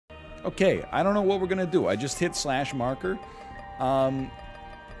Okay, I don't know what we're gonna do. I just hit slash marker.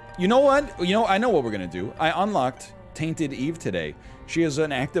 You know what? I know what we're gonna do. I unlocked Tainted Eve today. She has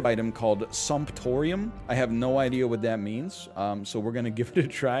an active item called Sumptorium. I have no idea what that means, so we're gonna give it a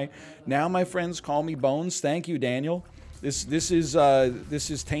try. Now, my friends, call me Bones. Thank you, Daniel. This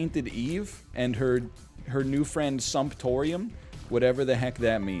is Tainted Eve and her new friend Sumptorium, whatever the heck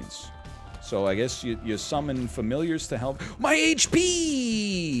that means. So I guess you summon familiars to help. My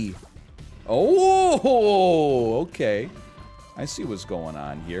HP! Oh, okay. I see what's going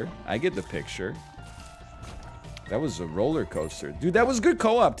on here. I get the picture. That was a roller coaster, dude. That was good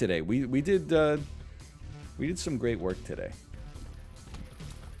co-op today. We did some great work today.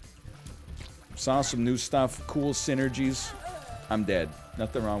 Saw some new stuff, cool synergies. I'm dead.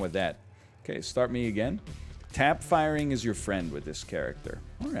 Nothing wrong with that. Okay, start me again. Tap firing is your friend with this character.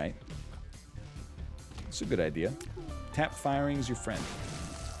 All right. That's a good idea. Tap firing is your friend.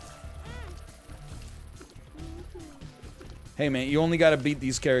 Hey man, you only gotta beat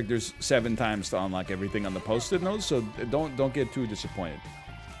these characters 7 times to unlock everything on the post-it notes, so don't get too disappointed.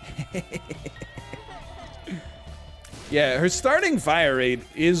 Yeah, her starting fire rate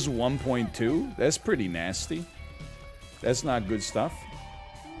is 1.2. That's pretty nasty. That's not good stuff.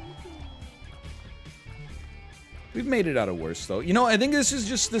 We've made it out of worse though. You know, I think this is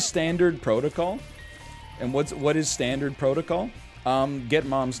just the standard protocol. And what is standard protocol? Get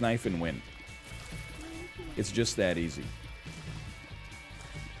mom's knife and win. It's just that easy.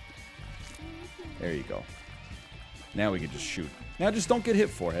 There you go. Now we can just shoot. Now just don't get hit,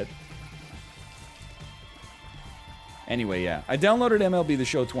 forehead. Anyway, yeah. I downloaded MLB The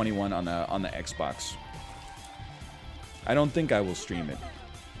Show 21 on the Xbox. I don't think I will stream it.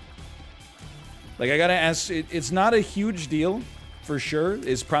 Like, I gotta ask, it's not a huge deal, for sure.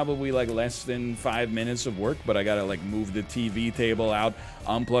 It's probably, like, less than 5 minutes of work, but I gotta, like, move the TV table out,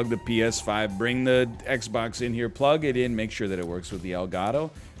 unplug the PS5, bring the Xbox in here, plug it in, make sure that it works with the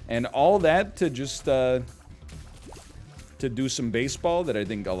Elgato. And all that to just, to do some baseball that I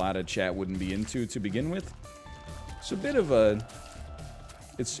think a lot of chat wouldn't be into to begin with. It's a bit of a...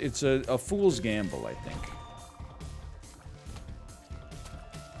 It's a fool's gamble, I think.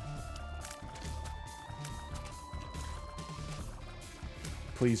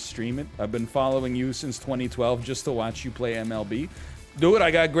 Please stream it. I've been following you since 2012 just to watch you play MLB. Dude, I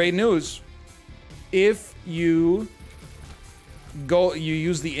got great news. If you... you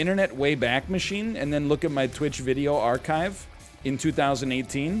use the Internet Wayback Machine and then look at my Twitch video archive in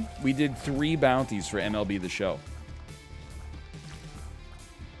 2018. We did 3 bounties for MLB The Show.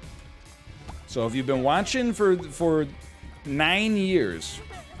 So if you've been watching for 9 years,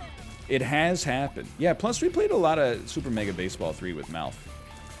 it has happened. Yeah, plus we played a lot of Super Mega Baseball 3 with Malf.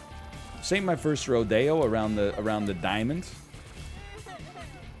 This ain't my first rodeo around the diamond.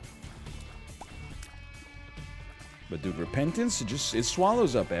 But dude, Repentance, it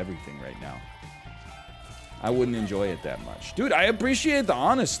swallows up everything right now. I wouldn't enjoy it that much. Dude, I appreciate the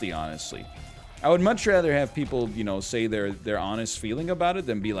honesty, honestly. I would much rather have people, you know, say their honest feeling about it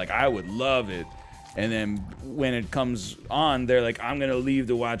than be like, I would love it. And then when it comes on, they're like, I'm gonna leave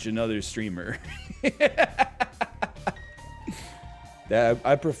to watch another streamer.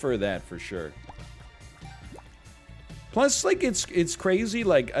 I prefer that for sure. Plus, like, it's crazy,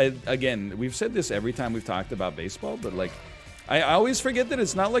 like, again, we've said this every time we've talked about baseball, but, like, I always forget that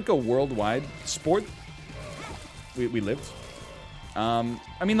it's not, like, a worldwide sport. We lived. I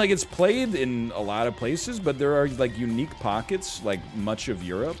mean, like, it's played in a lot of places, but there are, like, unique pockets, like, much of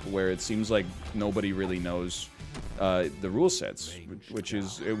Europe, where it seems like nobody really knows the rule sets, which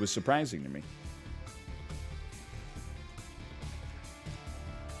it was surprising to me.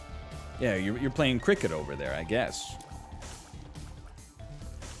 Yeah, you're playing cricket over there, I guess.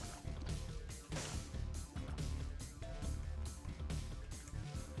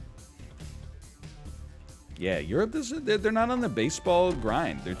 Yeah, Europe, they're not on the baseball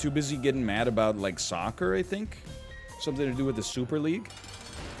grind. They're too busy getting mad about, like, soccer, I think. Something to do with the Super League.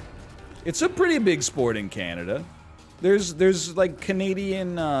 It's a pretty big sport in Canada. There's like,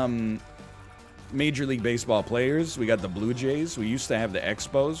 Canadian, Major League Baseball players. We got the Blue Jays. We used to have the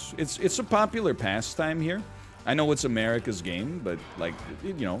Expos. It's a popular pastime here. I know it's America's game, but, like,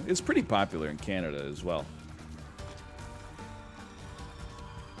 you know, it's pretty popular in Canada as well.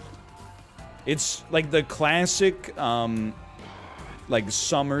 It's like the classic, like,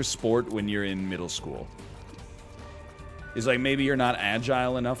 summer sport when you're in middle school. It's like maybe you're not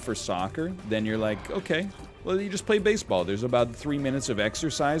agile enough for soccer, then you're like, okay, well, you just play baseball. There's about 3 minutes of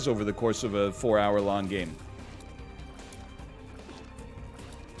exercise over the course of a 4-hour-long game.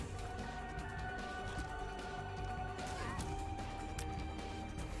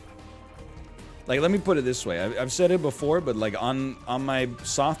 Like, let me put it this way. I've said it before, but like on my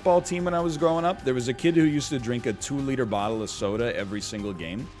softball team when I was growing up, there was a kid who used to drink a 2-liter bottle of soda every single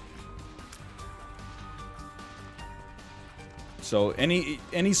game. So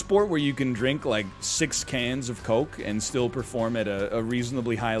any sport where you can drink like 6 cans of Coke and still perform at a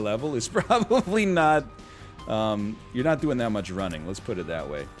reasonably high level is probably not, you're not doing that much running, let's put it that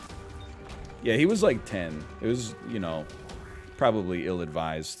way. Yeah, he was like 10. It was, you know, probably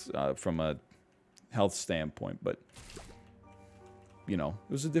ill-advised from a health standpoint, but, you know,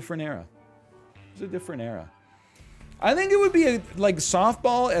 it was a different era. It was a different era. I think it would be like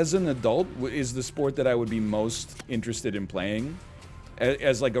softball as an adult is the sport that I would be most interested in playing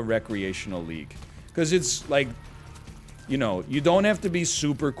as like a recreational league. Because it's like, you know, you don't have to be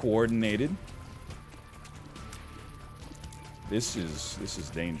super coordinated. This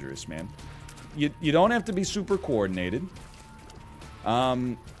is dangerous, man. You don't have to be super coordinated.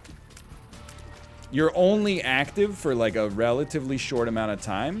 You're only active for like a relatively short amount of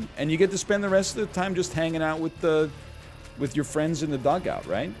time, and you get to spend the rest of the time just hanging out with your friends in the dugout,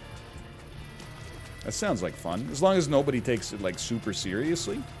 right? That sounds like fun, as long as nobody takes it like super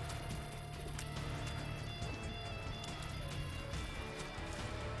seriously.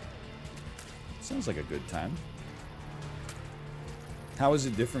 Sounds like a good time. How is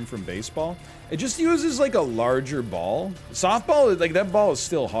it different from baseball? It just uses like a larger ball. Softball, like that ball is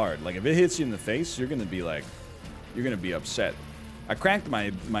still hard. Like if it hits you in the face, you're gonna be like, you're gonna be upset. I cracked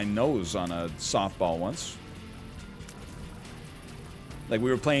my nose on a softball once. Like we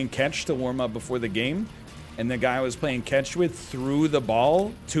were playing catch to warm up before the game, and the guy I was playing catch with threw the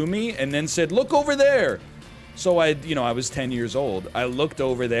ball to me and then said, "Look over there." So I was 10 years old. I looked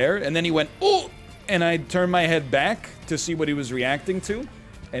over there, and then he went, "Oh!" And I turned my head back to see what he was reacting to.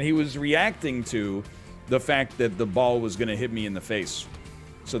 And he was reacting to the fact that the ball was going to hit me in the face.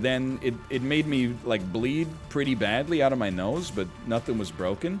 So then it made me like bleed pretty badly out of my nose, but nothing was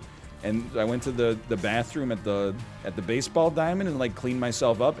broken. And I went to the bathroom at the baseball diamond and like cleaned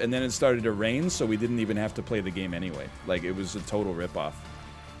myself up. And then it started to rain, so we didn't even have to play the game anyway. Like it was a total ripoff.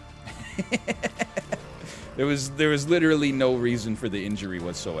 There was literally no reason for the injury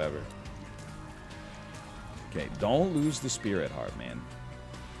whatsoever. Okay, don't lose the spirit heart, man.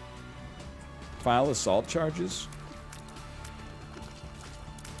 File assault charges.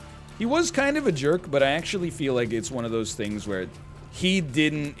 He was kind of a jerk, but I actually feel like it's one of those things where he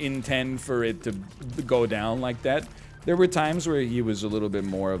didn't intend for it to go down like that. There were times where he was a little bit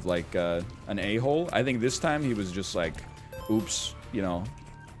more of like an a-hole. I think this time he was just like, oops, you know,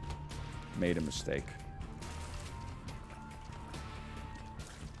 made a mistake.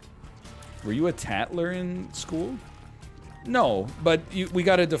 Were you a tattler in school? No, but we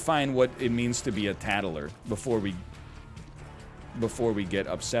got to define what it means to be a tattler before we get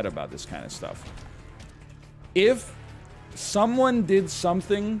upset about this kind of stuff. If someone did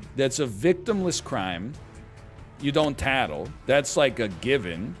something that's a victimless crime, you don't tattle. That's like a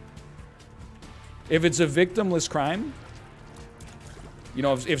given. If it's a victimless crime, you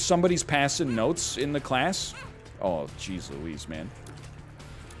know, if somebody's passing notes in the class, oh, jeez Louise, man.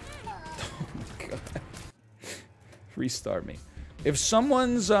 Oh my God. Restart me. If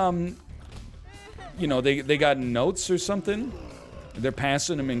someone's, you know, they got notes or something, they're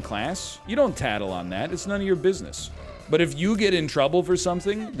passing them in class, you don't tattle on that. It's none of your business. But if you get in trouble for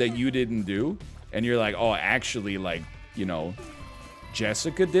something that you didn't do, and you're like, oh, actually, like, you know,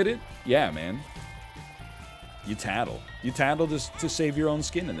 Jessica did it? Yeah, man. You tattle. You tattle to save your own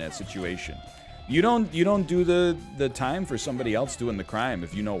skin in that situation. You don't do the time for somebody else doing the crime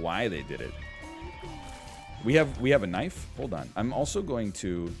if you know why they did it. We have a knife? Hold on. I'm also going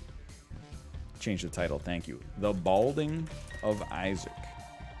to change the title. Thank you. The Balding of Isaac.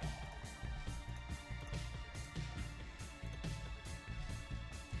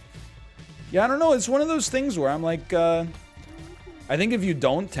 Yeah, I don't know. It's one of those things where I'm like, I think if you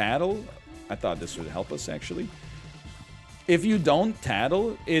don't tattle, I thought this would help us actually. If you don't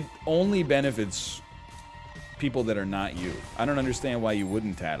tattle, it only benefits people that are not you. I don't understand why you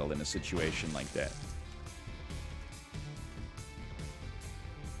wouldn't tattle in a situation like that.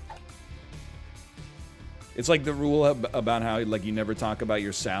 It's like the rule about how like you never talk about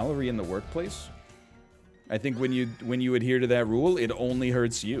your salary in the workplace. I think when you adhere to that rule, it only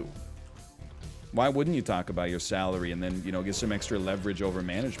hurts you. Why wouldn't you talk about your salary and then, you know, get some extra leverage over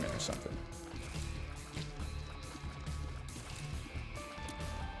management or something?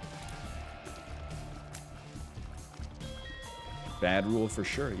 Bad rule for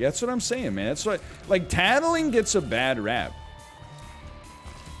sure. Yeah, that's what I'm saying, man. That's like tattling gets a bad rap.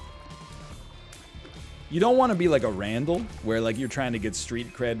 You don't want to be like a Randall, where like you're trying to get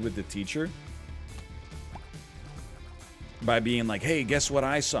street cred with the teacher. by being like, hey, guess what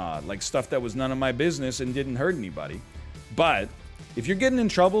I saw? Like stuff that was none of my business and didn't hurt anybody. But if you're getting in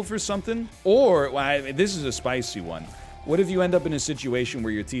trouble for something, or this is a spicy one. What if you end up in a situation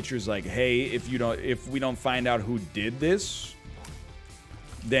where your teacher's like, hey, if we don't find out who did this,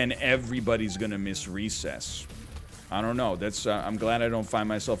 then everybody's gonna miss recess. I don't know. That's I'm glad I don't find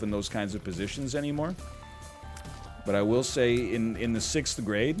myself in those kinds of positions anymore. But I will say, in the 6th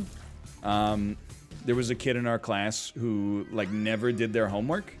grade, there was a kid in our class who like never did their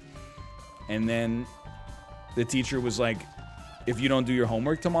homework, and then the teacher was like, if you don't do your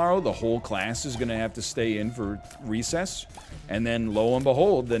homework tomorrow, the whole class is gonna have to stay in for recess. And then lo and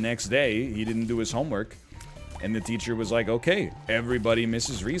behold, the next day he didn't do his homework, and the teacher was like, okay, everybody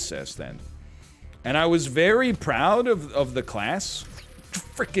misses recess then. And I was very proud of the class.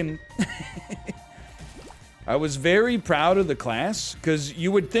 Freaking I was very proud of the class, because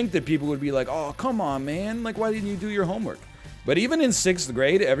you would think that people would be like, oh, come on, man, like, why didn't you do your homework? But even in 6th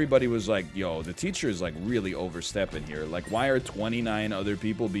grade, everybody was like, yo, the teacher is like really overstepping here. Like, why are 29 other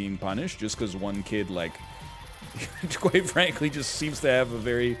people being punished just because one kid, like, quite frankly, just seems to have a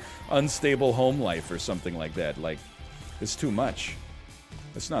very unstable home life or something like that? Like, it's too much.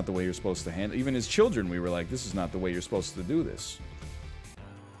 That's not the way you're supposed to handle. Even as children, we were like, this is not the way you're supposed to do this.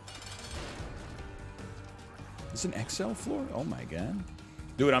 Is an XL floor? Oh my god.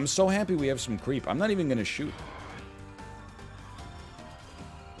 Dude, I'm so happy we have some creep. I'm not even gonna shoot.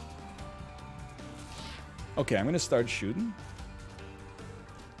 Okay, I'm gonna start shooting.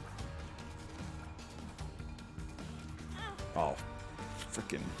 Oh,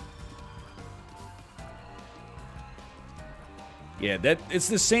 freaking. Yeah, it's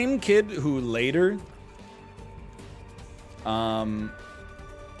the same kid who later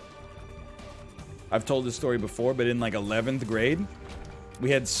I've told this story before, but in like 11th grade,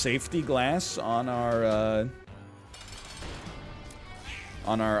 we had safety glass on our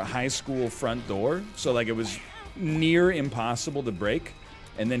high school front door. So like it was near impossible to break,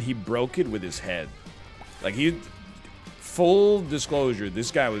 and then he broke it with his head. Like full disclosure,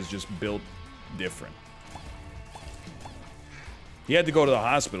 this guy was just built different. He had to go to the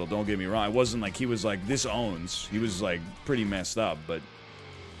hospital, don't get me wrong. It wasn't like he was like, this owns. He was like pretty messed up, but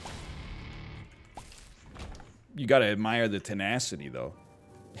you gotta admire the tenacity, though.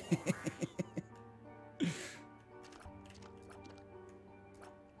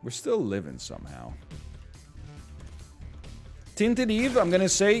 We're still living somehow. Tainted Eve, I'm gonna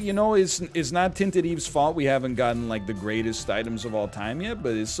say, you know, it's not Tainted Eve's fault we haven't gotten, like, the greatest items of all time yet,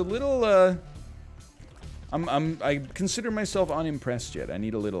 but it's a little, I consider myself unimpressed yet. I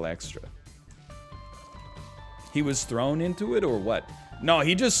need a little extra. He was thrown into it, or what? No,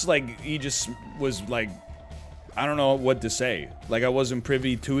 he just was, like, I don't know what to say. Like, I wasn't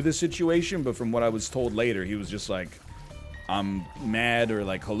privy to the situation, but from what I was told later, he was just like, I'm mad or,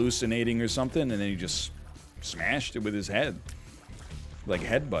 like, hallucinating or something, and then he just smashed it with his head. Like,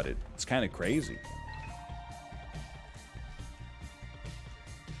 headbutted. It's kind of crazy.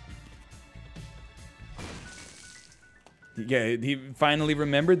 Yeah, he finally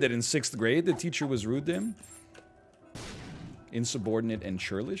remembered that in 6th grade, the teacher was rude to him. Insubordinate and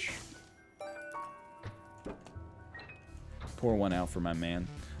churlish. Pour one out for my man.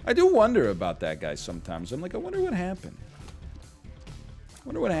 I do wonder about that guy sometimes. I'm like, I wonder what happened. I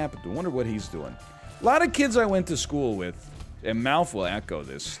wonder what happened. I wonder what he's doing. A lot of kids I went to school with, and Malf will echo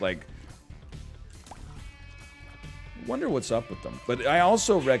this, like, wonder what's up with them. But I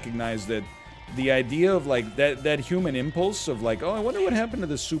also recognize that the idea of, like, that human impulse of, like, oh, I wonder what happened to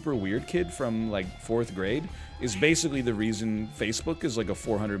the super weird kid from, like, 4th grade is basically the reason Facebook is, like, a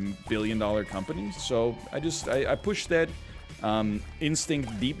 $400 billion company. So I push that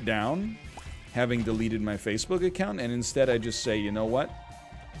instinct deep down, having deleted my Facebook account, and instead I just say, you know what?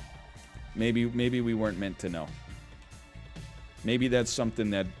 Maybe we weren't meant to know. Maybe that's something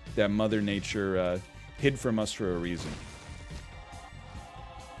that Mother Nature hid from us for a reason.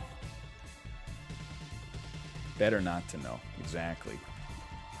 Better not to know. Exactly.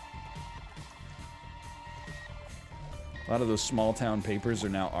 A lot of those small town papers are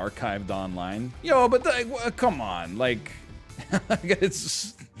now archived online. Yo, but come on, like,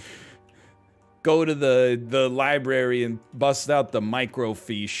 it's go to the library and bust out the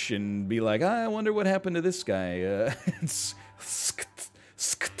microfiche and be like, I wonder what happened to this guy. It's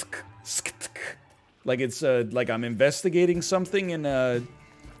like it's like I'm investigating something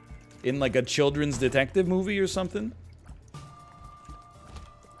in like a children's detective movie or something.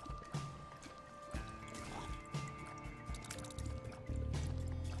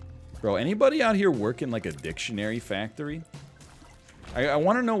 Bro, anybody out here working like a dictionary factory? I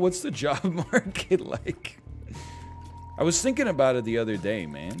want to know, what's the job market like? I was thinking about it the other day,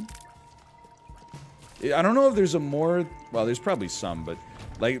 man. I don't know if there's a more... Well, there's probably some, but...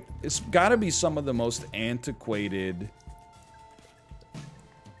 Like, it's gotta be some of the most antiquated...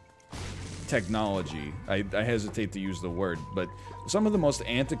 technology. I hesitate to use the word, but... Some of the most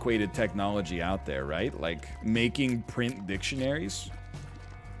antiquated technology out there, right? Like, making print dictionaries.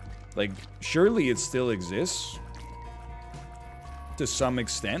 Like, surely it still exists. To some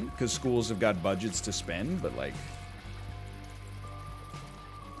extent, because schools have got budgets to spend, but like...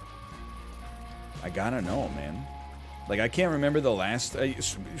 I gotta know, man. Like, I can't remember the last...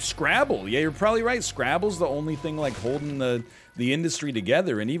 Scrabble! Yeah, you're probably right. Scrabble's the only thing, like, holding the industry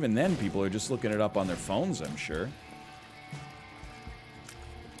together, and even then, people are just looking it up on their phones, I'm sure.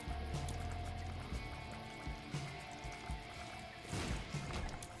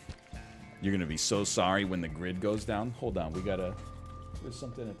 You're gonna be so sorry when the grid goes down. Hold on, we gotta... There's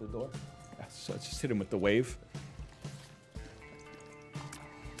something at the door. So just hit him with the wave.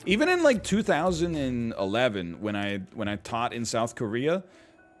 Even in like 2011, when I taught in South Korea,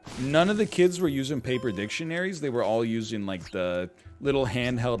 none of the kids were using paper dictionaries. They were all using like the little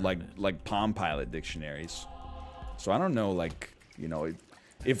handheld like Palm Pilot dictionaries. So I don't know, like, you know,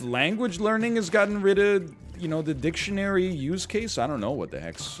 if language learning has gotten rid of, you know, the dictionary use case, I don't know what the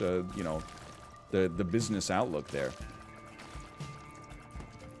heck's, you know, the business outlook there.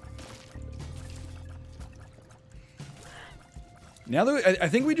 Now that I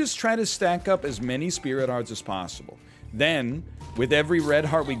think we just try to stack up as many Spirit Hearts as possible. Then, with every red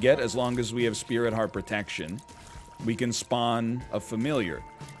heart we get, as long as we have Spirit Heart protection, we can spawn a familiar.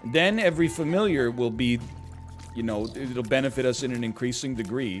 Then every familiar will be, you know, it'll benefit us in an increasing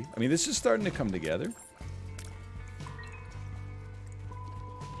degree. I mean, this is starting to come together.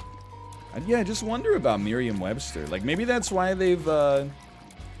 And yeah, I just wonder about Merriam-Webster. Like, maybe that's why they've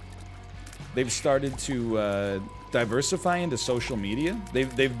started to diversify into social media.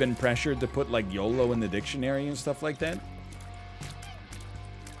 They've been pressured to put like YOLO in the dictionary and stuff like that.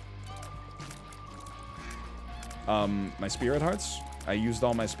 My Spirit Hearts. I used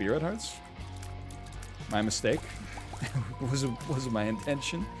all my Spirit Hearts. My mistake. wasn't my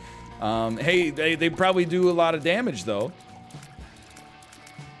intention. Hey, they probably do a lot of damage though.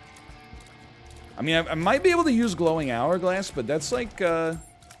 I mean, I might be able to use Glowing Hourglass, but that's like,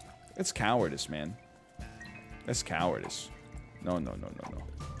 that's cowardice, man. That's cowardice. No, no, no, no, no.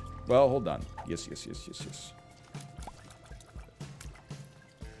 Well, hold on. Yes, yes, yes, yes, yes.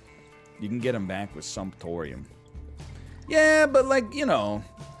 You can get him back with Sumptorium. Yeah, but like, you know,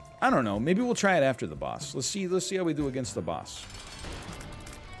 I don't know. Maybe we'll try it after the boss. Let's see how we do against the boss.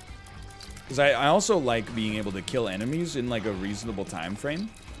 Because I also like being able to kill enemies in like a reasonable time frame.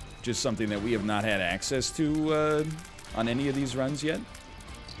 Just something that we have not had access to on any of these runs yet.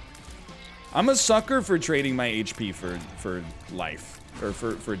 I'm a sucker for trading my HP for life. Or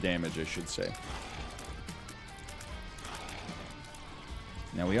for damage, I should say.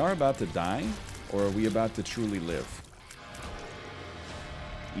 Now, we are about to die, or are we about to truly live?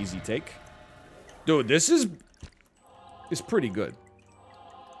 Easy take. Dude, this is pretty good.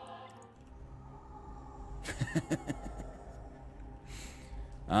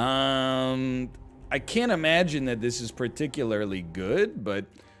 I can't imagine that this is particularly good, but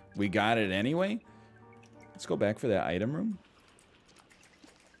we got it anyway. Let's go back for that item room.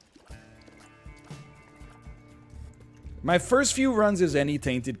 My first few runs as any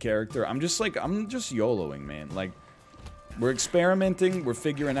Tainted character, I'm just YOLOing, man. Like, we're experimenting, we're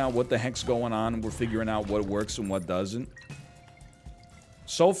figuring out what the heck's going on, we're figuring out what works and what doesn't.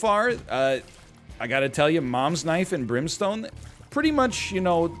 So far, I gotta tell you, Mom's Knife and Brimstone, pretty much, you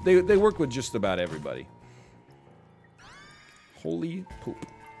know, they work with just about everybody. Holy poop.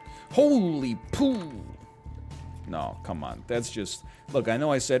 Holy poo! No, come on. That's just... Look, I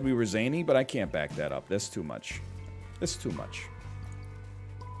know I said we were zany, but I can't back that up. That's too much. That's too much.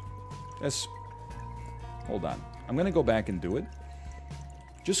 That's... Hold on. I'm gonna go back and do it.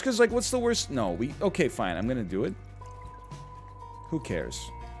 Just because, like, what's the worst... No, we... Okay, fine. I'm gonna do it. Who cares?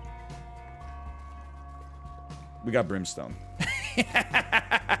 We got Brimstone.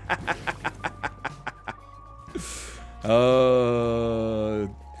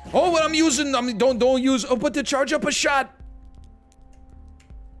 Oh, what I'm using, I mean, don't use, oh, but to charge up a shot.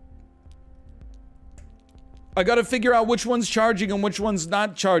 I gotta figure out which one's charging and which one's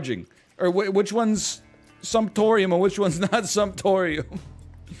not charging. Or which one's Sumptorium and which one's not Sumptorium.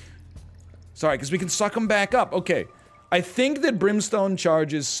 Sorry, because we can suck them back up. Okay. I think that Brimstone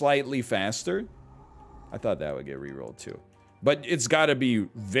charges slightly faster. I thought that would get rerolled too. But it's gotta be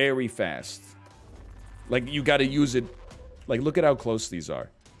very fast. Like, you gotta use it. Like, look at how close these are.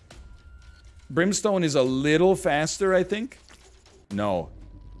 Brimstone is a little faster, I think. No.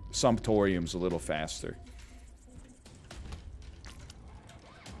 Sumptorium's a little faster.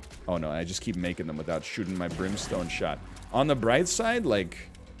 Oh no, I just keep making them without shooting my Brimstone shot. On the bright side, like,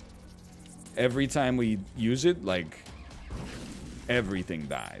 every time we use it, like, everything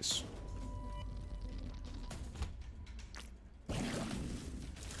dies.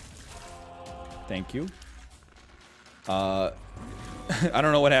 Thank you. I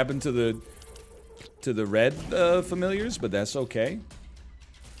don't know what happened to the red familiars, but that's okay.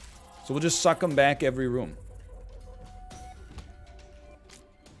 So we'll just suck them back every room.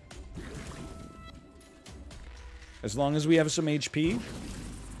 As long as we have some HP,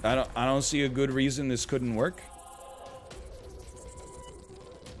 I don't see a good reason this couldn't work.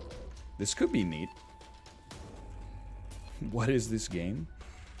 This could be neat. What is this game?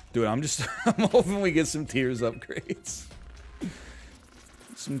 Dude, I'm hoping we get some Tears upgrades.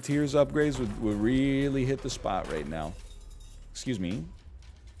 Some Tears upgrades would really hit the spot right now. Excuse me.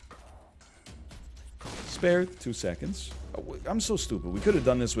 Spare 2 seconds. Oh, I'm so stupid. We could have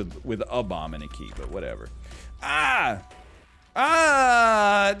done this with a bomb and a key, but whatever. Ah!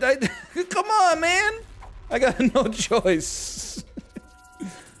 Ah! Come on, man! I got no choice.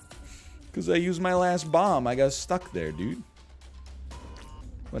 Because I used my last bomb. I got stuck there, dude.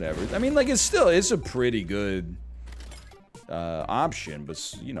 Whatever. I mean, like, it's a pretty good option,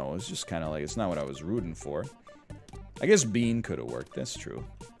 but, you know, it's just kind of like, it's not what I was rooting for. I guess Bean could have worked. That's true.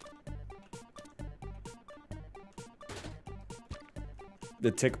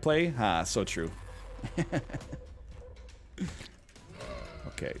 The tick play? Ha, so true.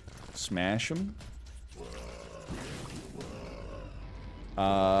 Okay. Smash him.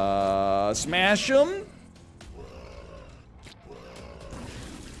 Smash him.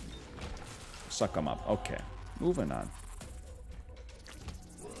 Suck him up. Okay. Moving on.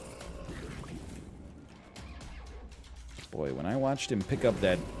 Boy, when I watched him pick up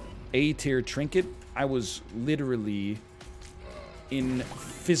that A-tier trinket, I was literally in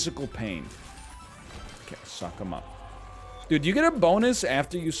physical pain. Okay, suck him up. Dude, do you get a bonus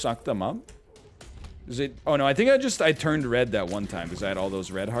after you suck them up? Is it... Oh, no, I think I turned red that one time because I had all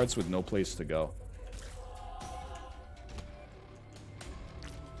those red hearts with no place to go.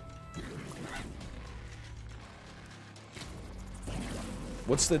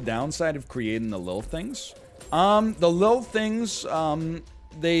 What's the downside of creating the lil things? The lil things,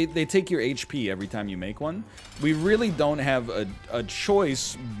 they take your HP every time you make one. We really don't have a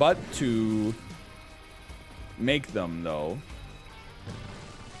choice but to make them, though.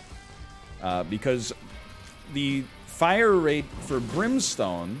 Because the fire rate for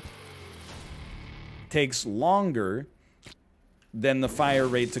Brimstone takes longer than the fire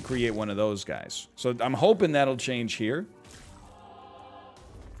rate to create one of those guys. So I'm hoping that'll change here.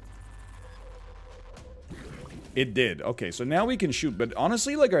 It did. Okay, so now we can shoot, but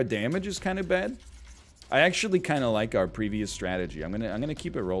honestly, like, our damage is kind of bad. I actually kind of like our previous strategy. I'm gonna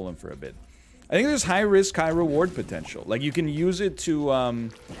keep it rolling for a bit. I think there's high risk, high reward potential. Like, you can use it to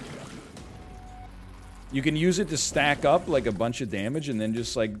stack up like a bunch of damage and then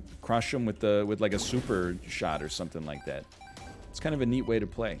just like crush them with like a super shot or something like that. It's kind of a neat way to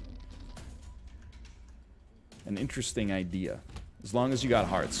play. An interesting idea, as long as you got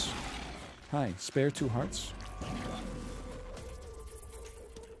hearts. Hi, spare 2 hearts.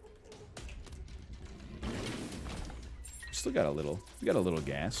 Still got a little. We got a little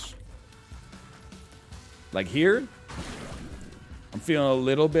gas. Like here, I'm feeling a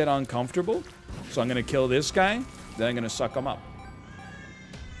little bit uncomfortable, so I'm gonna kill this guy. Then I'm gonna suck him up.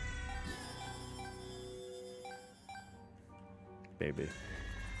 Baby.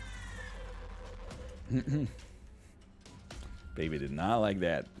 Baby did not like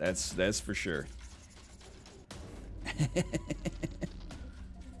that. That's for sure.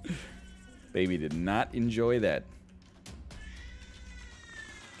 Baby did not enjoy that.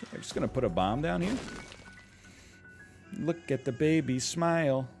 Okay, I'm just gonna put a bomb down here. Look at the baby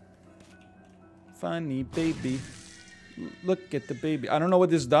smile. Funny baby. Look at the baby. I don't know what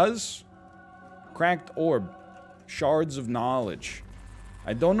this does. Cracked orb. Shards of knowledge.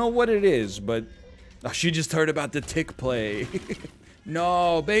 I don't know what it is, but... Oh, she just heard about the tick play.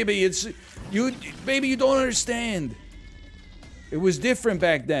 No, baby, it's... Baby, you don't understand. It was different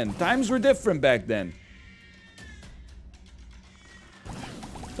back then. Times were different back then.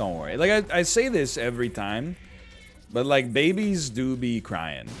 Don't worry. Like, I say this every time. But, like, babies do be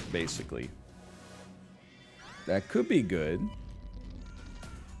crying, basically. That could be good.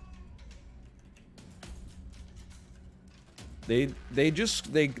 They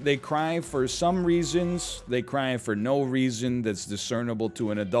cry for some reasons. They cry for no reason that's discernible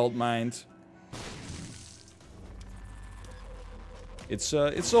to an adult mind. It's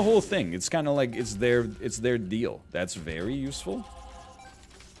the whole thing. It's kind of like it's their deal. That's very useful.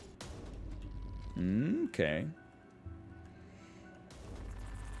 Okay.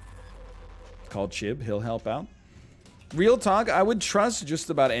 Call Chib, he'll help out. Real talk, I would trust just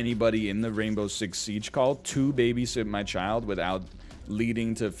about anybody in the Rainbow Six Siege call to babysit my child without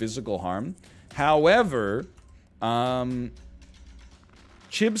leading to physical harm. However, Chib's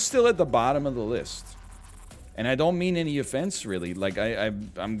still at the bottom of the list. And I don't mean any offense, really. Like,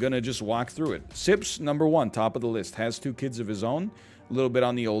 I'm gonna just walk through it. Sips, number 1, top of the list. Has 2 kids of his own. A little bit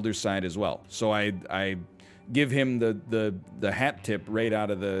on the older side as well. So I give him the hat tip right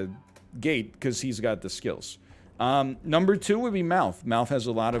out of the gate because he's got the skills. Number 2 would be Mouth. Mouth has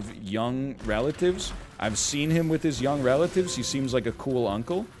a lot of young relatives. I've seen him with his young relatives. He seems like a cool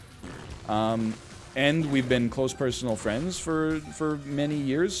uncle. And we've been close personal friends for many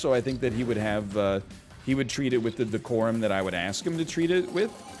years, so I think that he would have, he would treat it with the decorum that I would ask him to treat it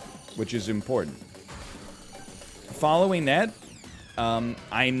with, which is important. Following that,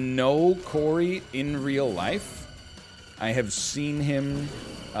 I know Corey in real life. I have seen him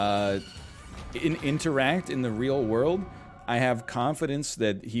interact in the real world. I have confidence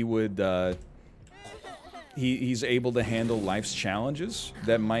that he would, he's able to handle life's challenges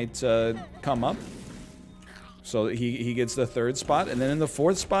that might come up. So he gets the 3rd spot, and then in the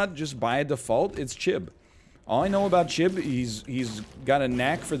 4th spot, just by default, it's Chib. All I know about Chib, he's got a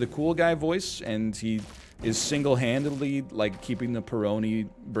knack for the cool guy voice, and he is single-handedly like keeping the Peroni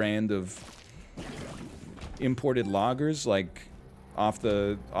brand of imported lagers like off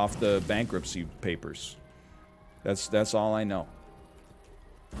the bankruptcy papers. That's all I know.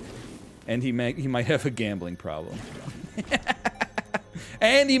 And he might have a gambling problem.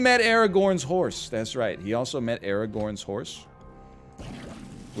 And he met Aragorn's horse. That's right. He also met Aragorn's horse,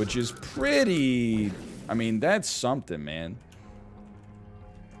 which is pretty. I mean, that's something, man.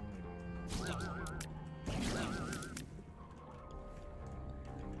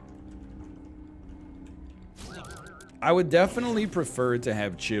 I would definitely prefer to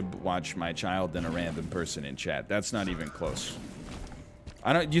have Chib watch my child than a random person in chat. That's not even close.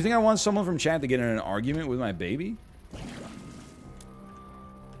 Do you think I want someone from chat to get in an argument with my baby?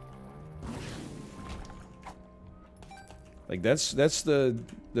 Like, that's the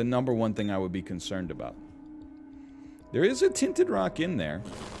number 1 thing I would be concerned about. There is a tinted rock in there.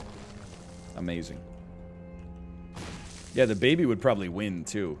 Amazing. Yeah, the baby would probably win,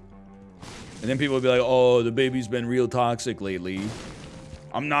 too. And then people would be like, oh, the baby's been real toxic lately.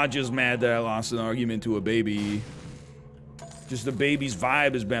 I'm not just mad that I lost an argument to a baby. Just the baby's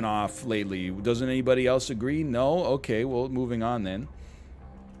vibe has been off lately. Doesn't anybody else agree? No? Okay, well, moving on then.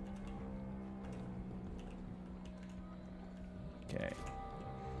 Okay.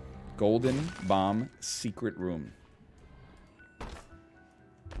 Golden Bomb Secret Room.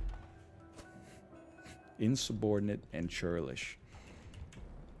 Insubordinate and churlish.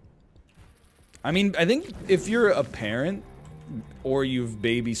 I mean, I think if you're a parent or you've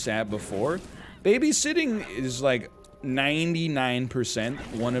babysat before, babysitting is like 99%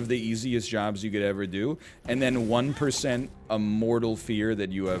 one of the easiest jobs you could ever do, and then 1% a mortal fear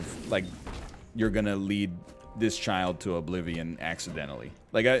that you have, like, you're gonna lead this child to oblivion accidentally.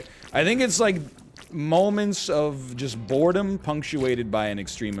 Like, I think it's like moments of just boredom punctuated by an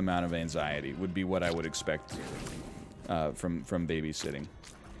extreme amount of anxiety would be what I would expect from babysitting.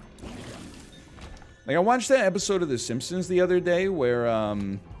 Like, I watched that episode of The Simpsons the other day where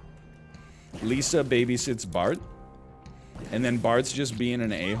Lisa babysits Bart, and then Bart's just being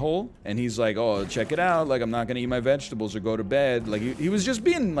an a-hole, and he's like, oh, check it out, like, I'm not gonna eat my vegetables or go to bed. Like, he was just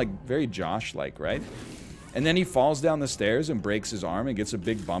being, like, very Josh-like, right? And then he falls down the stairs and breaks his arm and gets a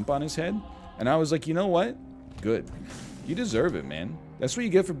big bump on his head. And I was like, you know what? Good. You deserve it, man. That's what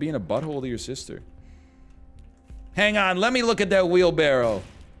you get for being a butthole to your sister. Hang on, let me look at that wheelbarrow.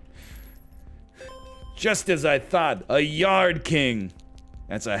 Just as I thought, a Yard King.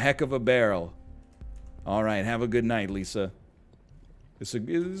 That's a heck of a barrel. All right, have a good night, Lisa.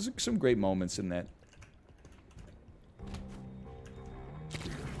 There's some great moments in that.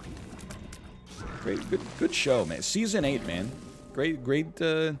 Good show, man. Season 8, man. Great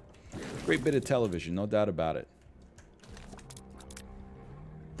bit of television, no doubt about it.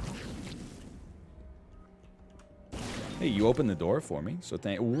 Hey, you opened the door for me, so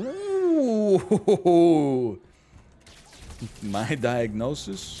thank. Ooh, my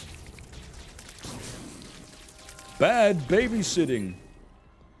diagnosis. Bad babysitting.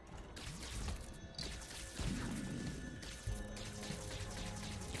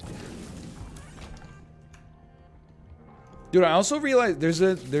 Dude, I also realized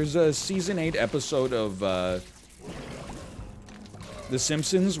there's a season 8 episode of The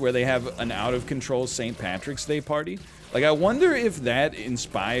Simpsons, where they have an out-of-control St. Patrick's Day party. Like, I wonder if that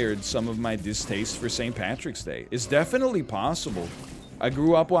inspired some of my distaste for St. Patrick's Day. It's definitely possible. I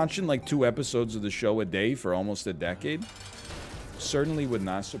grew up watching like 2 episodes of the show a day for almost a decade. Certainly would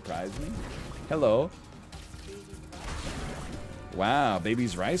not surprise me. Hello. Wow,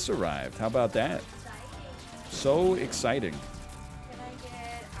 baby's rice arrived. How about that? So exciting.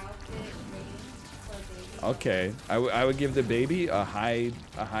 Okay, I would give the baby a high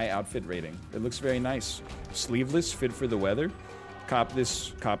outfit rating. It looks very nice. Sleeveless, fit for the weather. Cop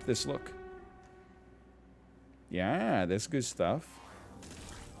this look. Yeah, that's good stuff.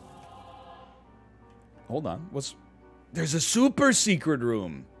 Hold on, there's a super secret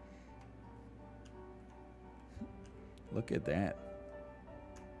room. Look at that.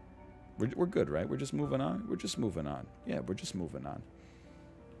 We're good, right? We're just moving on. We're just moving on. Yeah, we're just moving on.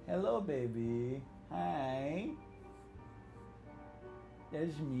 Hello, baby. Hi.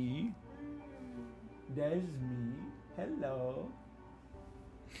 That's me. That's me. Hello.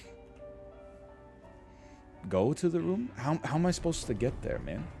 Go to the room? How am I supposed to get there,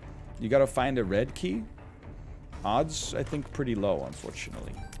 man? You gotta find a red key? Odds, I think, pretty low,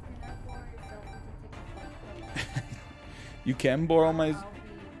 unfortunately. You can borrow my...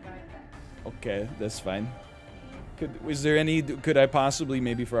 Okay, that's fine. Could I possibly,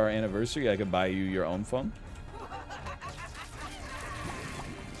 maybe for our anniversary, I could buy you your own phone?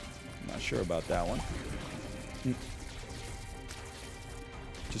 Not sure about that one.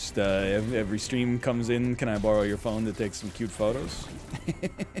 Just, every stream comes in, can I borrow your phone to take some cute photos?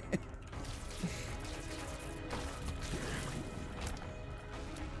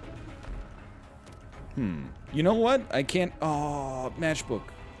 You know what? I can't... Oh, matchbook.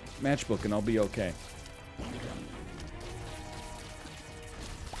 Matchbook, and I'll be okay.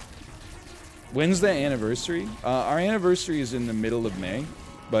 When's the anniversary? Our anniversary is in the middle of May,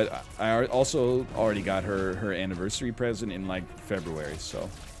 but I also already got her anniversary present in, like, February, so...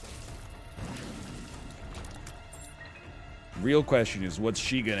 Real question is, what's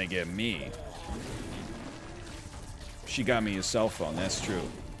she gonna get me? She got me a cell phone, that's true.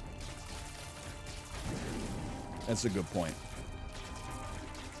 That's a good point.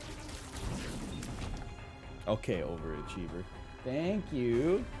 Okay, overachiever. Thank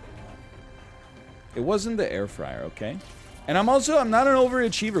you. It wasn't the air fryer, okay? And I'm not an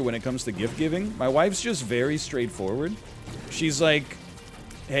overachiever when it comes to gift giving. My wife's just very straightforward. She's like,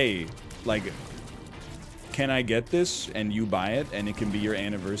 hey, like, can I get this and you buy it and it can be your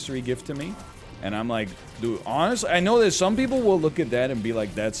anniversary gift to me? And I'm like, dude, honestly, I know that some people will look at that and be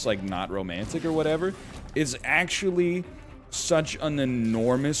like, that's like not romantic or whatever. It's actually such an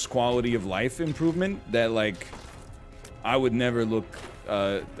enormous quality of life improvement that, like, I would never look,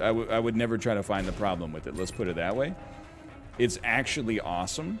 I would never try to find the problem with it. Let's put it that way. It's actually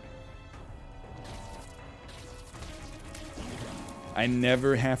awesome. I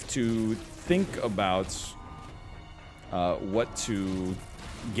never have to think about what to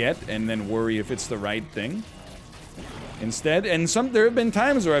get and then worry if it's the right thing. Instead, and there have been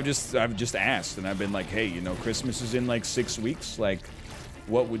times where I've just asked and I've been like, hey, you know, Christmas is in like 6 weeks, like,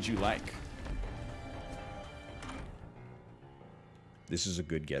 what would you like? This is a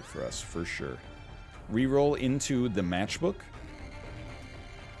good get for us, for sure. Reroll into the matchbook.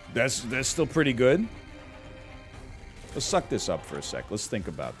 That's still pretty good. Let's suck this up for a sec. Let's think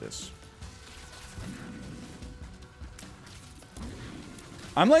about this.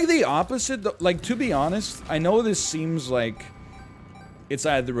 I'm like the opposite, like, to be honest, I know this seems like it's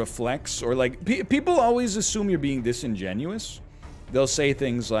either a flex or, like, people always assume you're being disingenuous. They'll say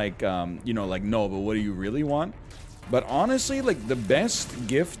things like, you know, like, no, but what do you really want? But honestly, like, the best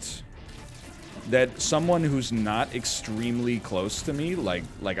gift that someone who's not extremely close to me, like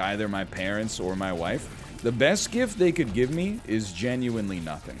either my parents or my wife, the best gift they could give me is genuinely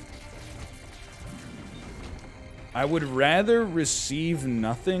nothing. I would rather receive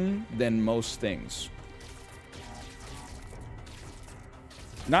nothing than most things.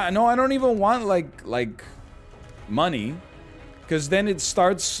 No, I don't even want, like money, because then it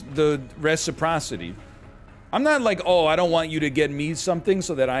starts the reciprocity. I'm not like, oh, I don't want you to get me something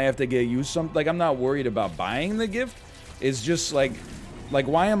so that I have to get you something. Like, I'm not worried about buying the gift. It's just like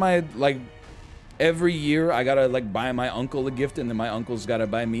why am I, like, every year I gotta, like, buy my uncle a gift and then my uncle's gotta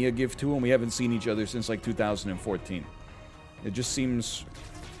buy me a gift too, and we haven't seen each other since, like, 2014. It just seems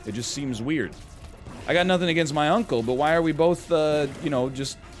weird. I got nothing against my uncle, but why are we both, you know,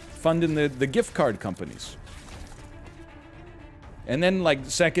 just funding the gift card companies? And then, like,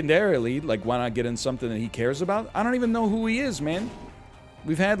 secondarily, like, why not get in something that he cares about? I don't even know who he is, man.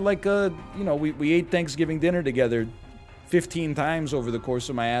 We've had, like, you know, we ate Thanksgiving dinner together 15 times over the course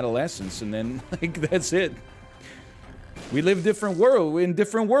of my adolescence, and then, like, that's it. We live in different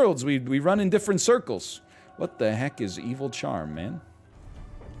worlds. We run in different circles. What the heck is Evil Charm, man?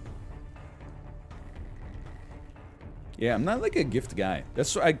 Yeah, I'm not like a gift guy.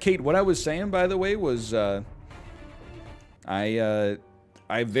 That's Kate. What I was saying, by the way, was I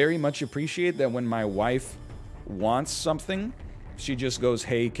very much appreciate that when my wife wants something, she just goes,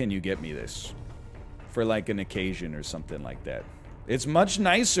 "Hey, can you get me this?" For like an occasion or something like that. It's much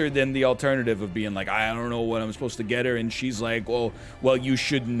nicer than the alternative of being like, "I don't know what I'm supposed to get her," and she's like, well, you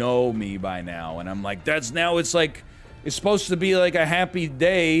should know me by now. And I'm like, it's like, it's supposed to be like a happy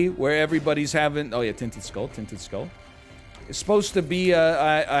day where everybody's having, oh yeah, Tinted Skull. It's supposed to be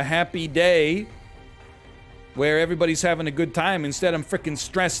a happy day where everybody's having a good time. Instead, I'm freaking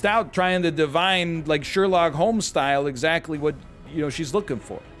stressed out trying to divine, like Sherlock Holmes style, exactly what, you know, she's looking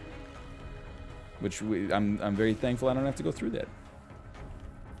for. Which I'm very thankful I don't have to go through that.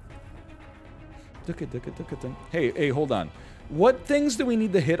 Hey, hold on. What things do we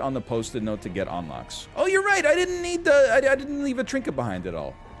need to hit on the post-it note to get unlocks? Oh, you're right. I didn't need the. I didn't leave a trinket behind at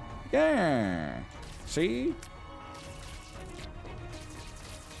all. Yeah. See.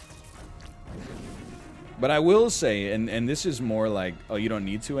 But I will say, and this is more like, oh, you don't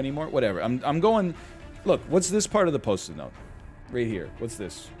need to anymore. Whatever. I'm going. Look, what's this part of the post-it note? Right here. What's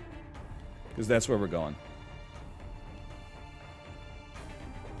this? Because that's where we're going.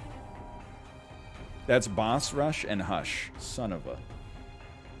 That's Boss Rush and Hush. Son of a...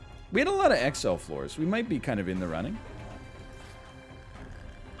 We had a lot of XL floors. We might be kind of in the running.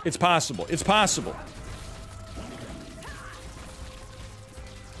 It's possible. It's possible.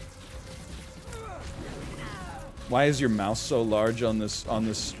 Why is your mouse so large on this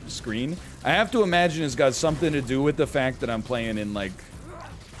screen? I have to imagine it's got something to do with the fact that I'm playing in like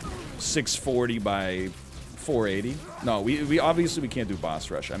 640 by 480. No, we obviously we can't do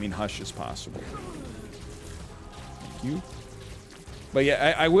Boss Rush. I mean, Hush is possible. Thank you. But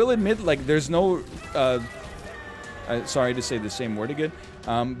yeah, I will admit, like, there's no sorry to say the same word again,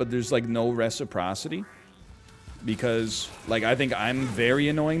 but there's like no reciprocity, because like I think I'm very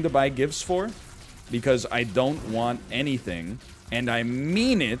annoying to buy gifts for, because I don't want anything, and I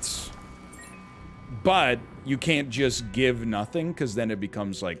mean it, but you can't just give nothing, because then it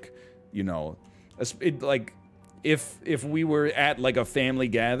becomes like, you know, like if we were at like a family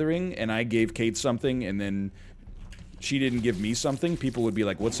gathering and I gave Kate something and then she didn't give me something, people would be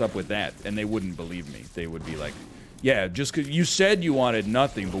like, "What's up with that?" And they wouldn't believe me. They would be like, "Yeah, just because you said you wanted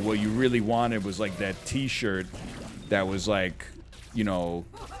nothing, but what you really wanted was like that t-shirt that was like, you know,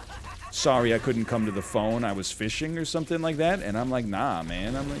 sorry I couldn't come to the phone, I was fishing," or something like that. And I'm like, nah,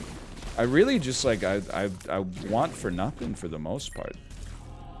 man. I'm like, I really just like, I want for nothing for the most part.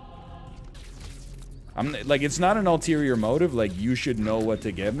 I'm like, it's not an ulterior motive, like you should know what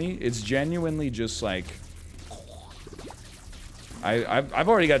to get me. It's genuinely just like, I've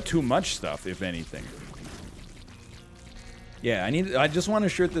already got too much stuff, if anything. Yeah, I just want a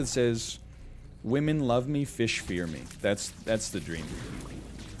shirt that says, "Women love me, fish fear me." That's the dream.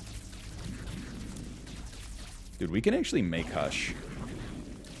 Dude, we can actually make Hush.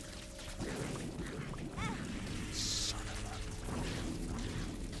 Son of a...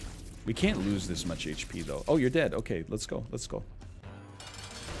 We can't lose this much HP, though. Oh, you're dead. Okay, let's go. Let's go.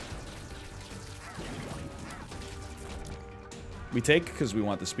 We take, because we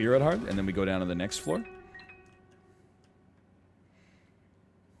want the Spirit Heart, and then we go down to the next floor.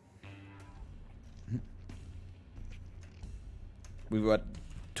 We've got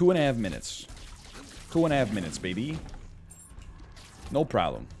 2.5 minutes. 2.5 minutes, baby. No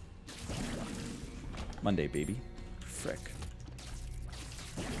problem. Monday, baby. Frick.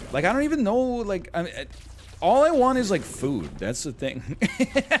 Like, I don't even know, like, all I want is, like, food. That's the thing.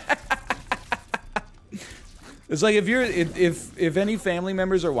 It's like, if any family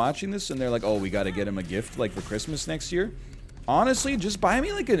members are watching this and they're like, "Oh, we gotta get him a gift, like, for Christmas next year," honestly, just buy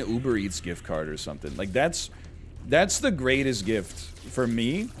me, like, an Uber Eats gift card or something. Like, that's the greatest gift for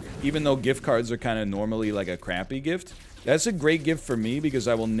me, even though gift cards are kind of normally, like, a crappy gift. That's a great gift for me because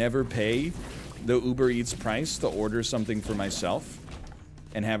I will never pay the Uber Eats price to order something for myself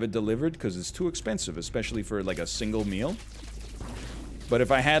and have it delivered, because it's too expensive, especially for, like, a single meal. But if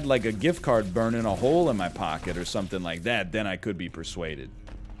I had, like, a gift card burning a hole in my pocket or something like that, then I could be persuaded.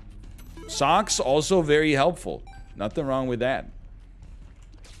 Socks, also very helpful. Nothing wrong with that.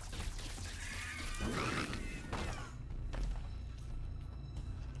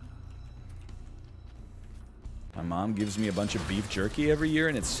 My mom gives me a bunch of beef jerky every year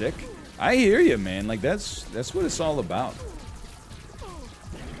and it's sick. I hear you, man. Like, that's what it's all about.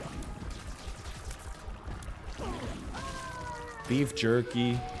 beef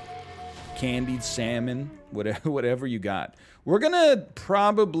jerky, candied salmon, whatever you got. We're gonna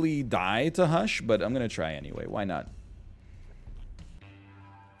probably die to Hush, but I'm gonna try anyway. Why not?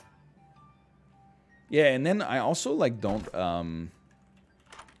 Yeah, and then I also like don't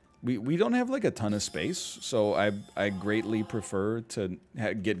we don't have like a ton of space, so I greatly prefer to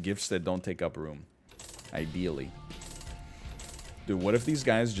get gifts that don't take up room. Ideally. Dude, what if these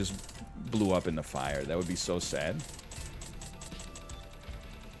guys just blew up in the fire? That would be so sad.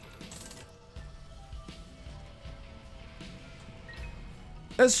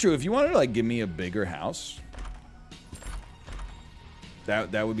 That's true. If you wanted to like give me a bigger house,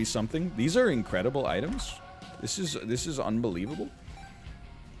 that would be something. These are incredible items. This is unbelievable.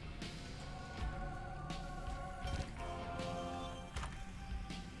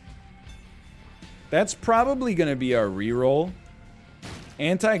 That's probably going to be our reroll.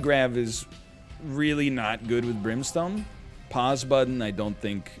 Anti-grav is really not good with Brimstone. Pause button, I don't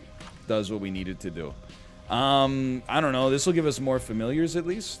think, does what we need it to do. I don't know. This will give us more familiars, at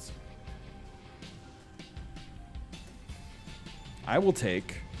least. I will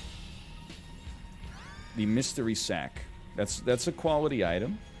take the Mystery Sack. That's a quality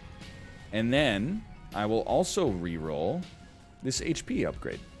item. And then I will also reroll this HP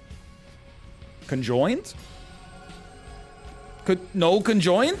upgrade. Conjoined? No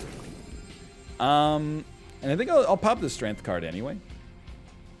conjoined? And I think I'll pop the strength card anyway.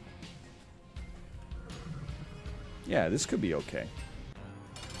 Yeah, this could be okay.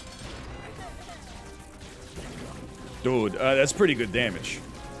 Dude, that's pretty good damage.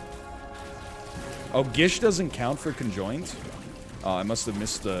 Oh, Gish doesn't count for conjoined? Oh, I must have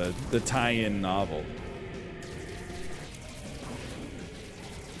missed the tie-in novel.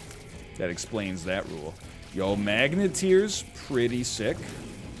 That explains that rule. Yo, Magneteer's pretty sick.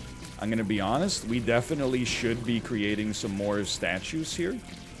 I'm gonna be honest, we definitely should be creating some more statues here.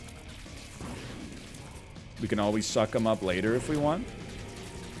 We can always suck them up later if we want.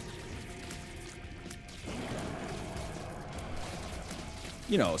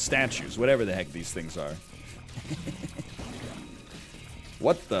 You know, statues, whatever the heck these things are.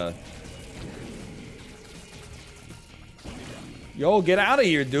 What the? Yo, get out of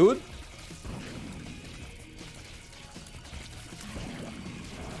here, dude.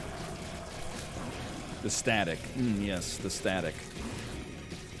 The static. Yes, the static.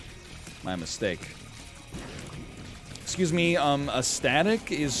 My mistake. Excuse me, a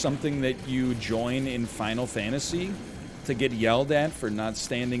static is something that you join in Final Fantasy to get yelled at for not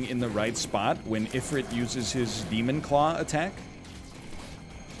standing in the right spot when Ifrit uses his Demon Claw attack.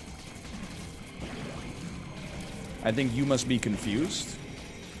 I think you must be confused.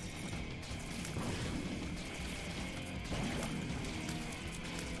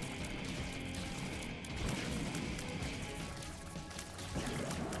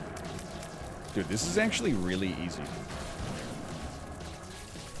 Dude, this is actually really easy.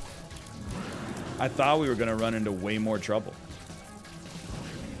 I thought we were going to run into way more trouble.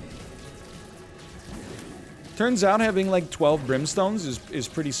 Turns out having like 12 brimstones is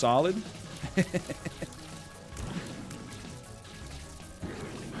pretty solid.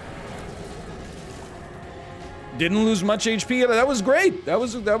 Didn't lose much HP. That was great. That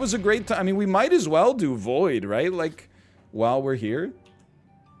was a great time. I mean, we might as well do Void, right? Like, while we're here.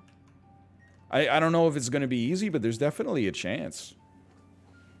 I don't know if it's going to be easy, but there's definitely a chance.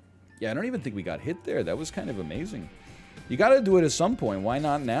 Yeah, I don't even think we got hit there. That was kind of amazing. You got to do it at some point. Why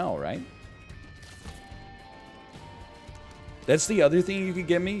not now, right? That's the other thing you could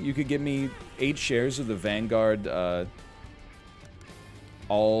get me. You could get me 8 shares of the Vanguard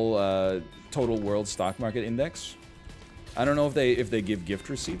all total world stock market index. I don't know if they give gift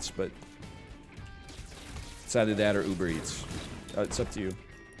receipts, but it's either that or Uber Eats. It's up to you.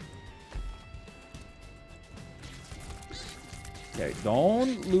 Okay,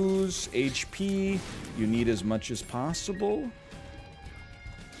 don't lose HP. You need as much as possible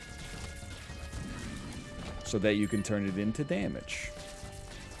so that you can turn it into damage.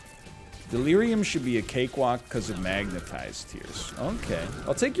 Delirium should be a cakewalk because of magnetized tears. Okay,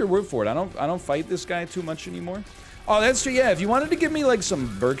 I'll take your word for it. I don't fight this guy too much anymore. Oh, that's true. Yeah, if you wanted to give me like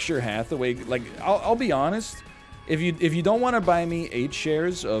some Berkshire Hathaway, like I'll be honest. If you don't want to buy me 8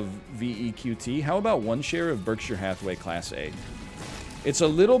 shares of VEQT, how about 1 share of Berkshire Hathaway Class A? It's a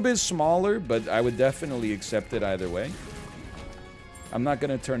little bit smaller, but I would definitely accept it either way. I'm not going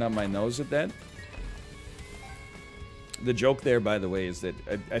to turn up my nose at that. The joke there, by the way, is that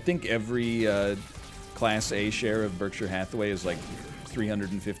I think every Class A share of Berkshire Hathaway is like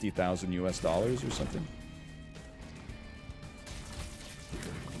 $350,000 US or something.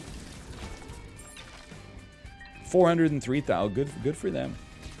 403,000. Good for them.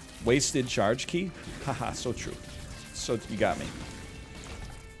 Wasted charge key. Haha, so true. So you got me.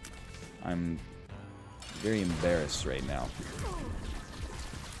 I'm very embarrassed right now.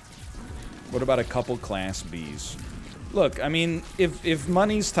 What about a couple class Bs? Look, I mean, if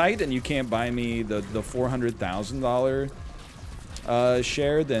money's tight and you can't buy me the $400,000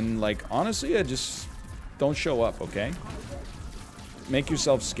 share, then like honestly, I just don't show up, okay? Make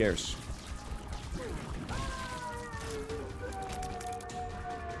yourself scarce.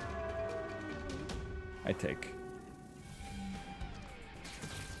 I take.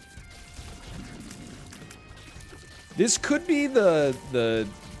 This could be the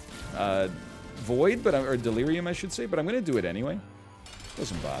Void, but or Delirium, I should say, but I'm gonna do it anyway.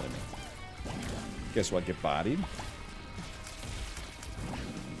 Doesn't bother me. Guess what? Get bodied.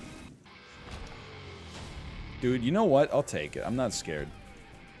 Dude, you know what? I'll take it. I'm not scared.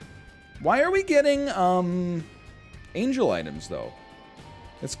 Why are we getting angel items though?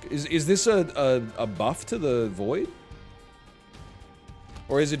 Is this a buff to the Void?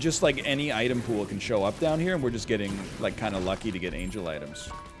 Or is it just like any item pool can show up down here and we're just getting like kind of lucky to get angel items?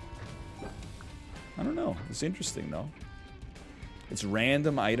 I don't know. It's interesting though. It's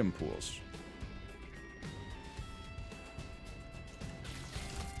random item pools.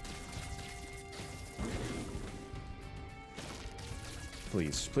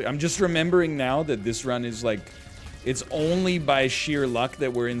 Please, please. I'm just remembering now that this run is like, it's only by sheer luck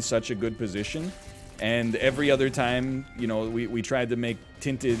that we're in such a good position. And every other time, you know, we tried to make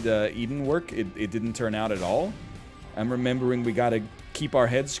Tinted Eden work, it didn't turn out at all. I'm remembering we gotta keep our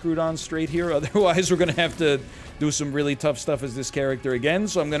heads screwed on straight here, otherwise we're gonna have to do some really tough stuff as this character again,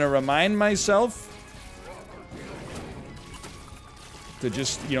 so I'm gonna remind myself to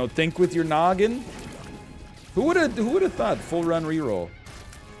just, you know, think with your noggin. Who would've thought full run reroll?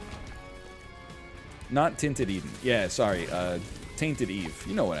 Not Tinted Eden. Yeah, sorry, Tainted Eve.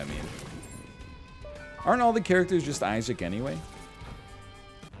 You know what I mean. Aren't all the characters just Isaac anyway?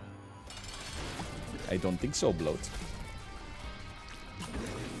 I don't think so, Bloat.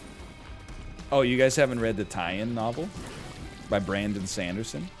 Oh, you guys haven't read the tie-in novel? By Brandon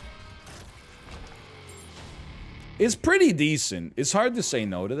Sanderson? It's pretty decent. It's hard to say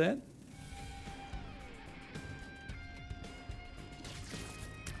no to that.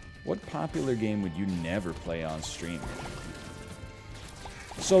 What popular game would you never play on stream?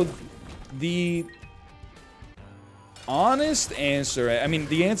 So, the honest answer, I mean,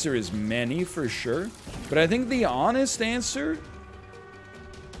 the answer is many for sure, but I think the honest answer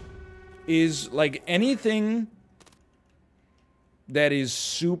is like anything that is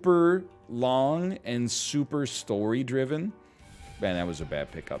super long and super story driven. Man, that was a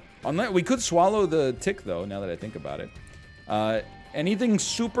bad pickup. We could swallow the tick though, now that I think about it. Anything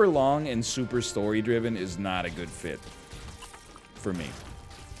super long and super story driven is not a good fit for me.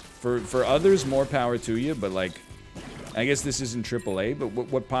 For others, more power to you, but like, I guess this isn't AAA, but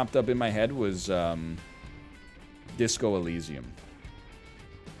what popped up in my head was Disco Elysium.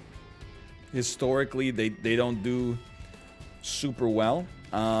 Historically, they don't do super well.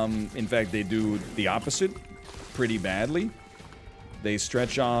 In fact, they do the opposite pretty badly. They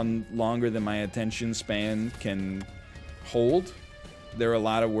stretch on longer than my attention span can hold. They're a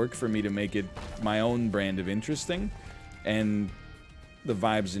lot of work for me to make it my own brand of interesting, and the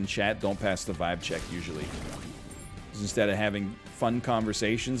vibes in chat don't pass the vibe check usually. Instead of having fun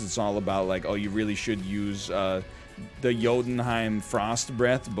conversations, it's all about like, oh, you really should use the Jotunheim Frost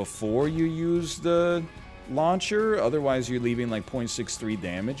Breath before you use the launcher, otherwise you're leaving like 0.63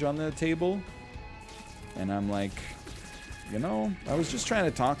 damage on the table. And I'm like, you know, I was just trying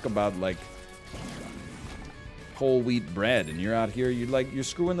to talk about like whole wheat bread, and you're out here, you're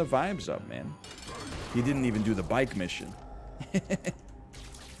screwing the vibes up, man. You didn't even do the bike mission.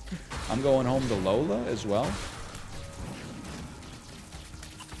 I'm going home to Lola as well.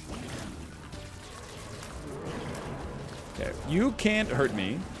 Okay, you can't hurt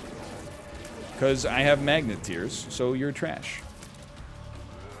me because I have magnet tears, so you're trash.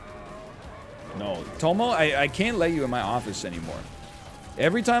 No, Tomo, I can't let you in my office anymore.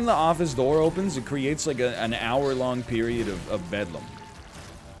 Every time the office door opens, it creates like an hour-long period of bedlam.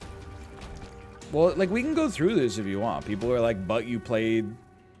 Well, like, we can go through this if you want. People are like, but you played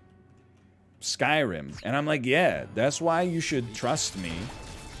Skyrim. And I'm like, yeah, that's why you should trust me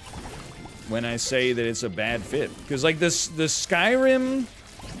when I say that it's a bad fit. Because, like, the Skyrim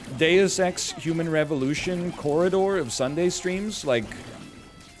Deus Ex Human Revolution corridor of Sunday streams, like,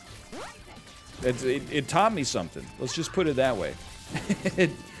 it taught me something. Let's just put it that way.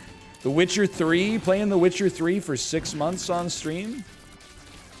 The Witcher 3, playing The Witcher 3 for 6 months on stream,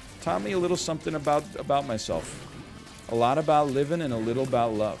 taught me a little something about myself. A lot about living and a little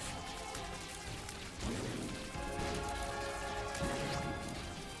about love.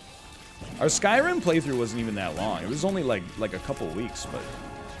 Our Skyrim playthrough wasn't even that long. It was only like a couple weeks, but...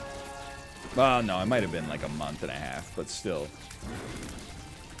 Well, no, it might have been like a month and a half, but still.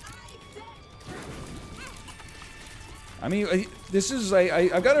 I mean, this is,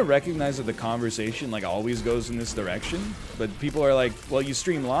 I've got to recognize that the conversation, like, always goes in this direction. But people are like, well, you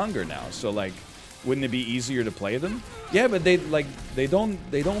stream longer now, so, like, wouldn't it be easier to play them? Yeah, but they don't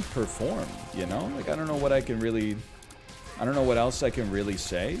perform, you know? Like, I don't know what I can really... I don't know what else I can really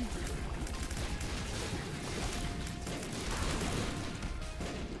say.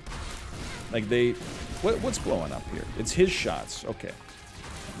 Like, they... What's blowing up here? It's his shots. Okay.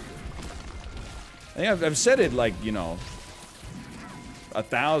 I've said it, like, you know,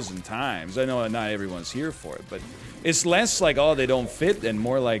 1,000 times. I know not everyone's here for it, but it's less like, oh, they don't fit, and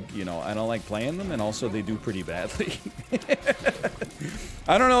more like, you know, I don't like playing them, and also they do pretty badly.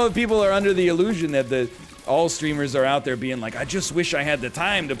 I don't know if people are under the illusion that all streamers are out there being like, I just wish I had the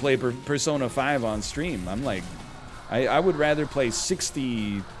time to play Persona 5 on stream. I'm like, I would rather play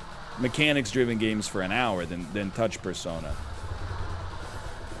 60 mechanics-driven games for an hour than touch Persona.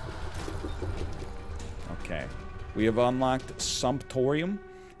 Okay. We have unlocked Sumptorium.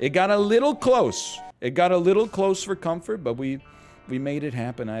 It got a little close. It got a little close for comfort, but we made it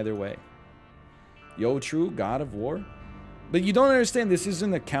happen either way. Yo, true, God of War. But you don't understand, this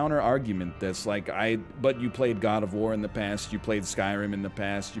isn't a counter-argument that's like, but you played God of War in the past, you played Skyrim in the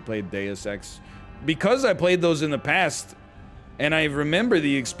past, you played Deus Ex. Because I played those in the past, and I remember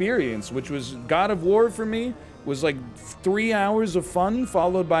the experience, which was God of War for me, was like 3 hours of fun,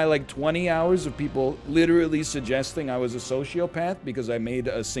 followed by like 20 hours of people literally suggesting I was a sociopath because I made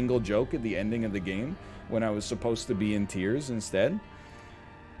a single joke at the ending of the game when I was supposed to be in tears instead.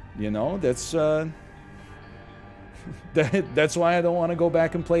 You know, that's that's why I don't want to go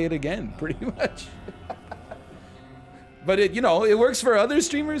back and play it again, pretty much. But it, you know, it works for other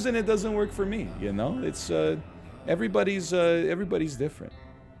streamers and it doesn't work for me, you know? It's everybody's different.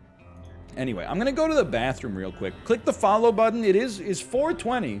 Anyway, I'm gonna go to the bathroom real quick. Click the follow button. It is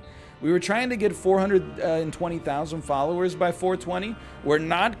 420. We were trying to get 420,000 followers by 420. We're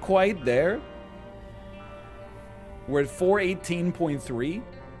not quite there. We're at 418.3.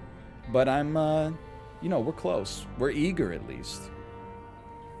 But I'm, you know, we're close. We're eager at least.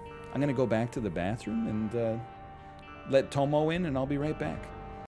 I'm gonna go back to the bathroom and let Tomo in, and I'll be right back.